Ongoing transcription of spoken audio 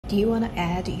Do you want to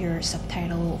add your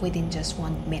subtitle within just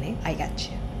 1 minute? I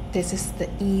got you. This is the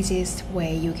easiest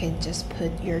way you can just put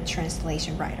your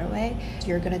translation right away.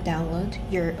 You're gonna download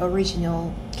your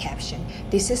original caption.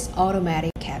 This is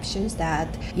automatic captions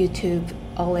that YouTube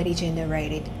already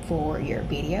generated for your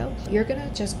video. You're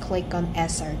gonna just click on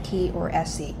SRT or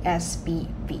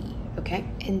SBB, okay?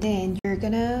 And then you're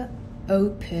gonna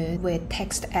open with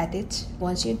text edit.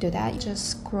 Once you do that, you just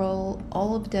scroll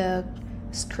all of the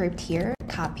script here,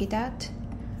 copy that,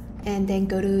 and then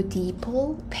go to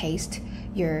DeepL, paste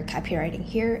your copywriting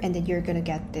here, and then you're gonna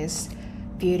get this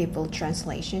beautiful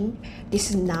translation. This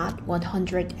is not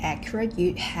 100 accurate.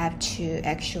 You have to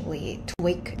actually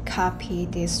tweak, copy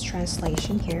this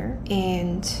translation here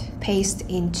and paste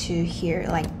into here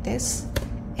like this.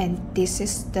 And this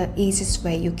is the easiest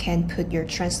way you can put your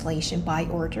translation by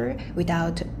order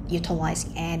without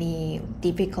utilizing any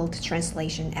difficult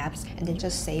translation apps. And then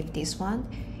just save this one.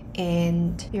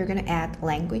 And you're gonna add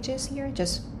languages here.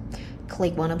 Just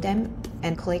click one of them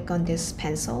and click on this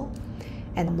pencil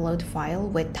and upload file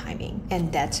with timing.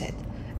 And that's it.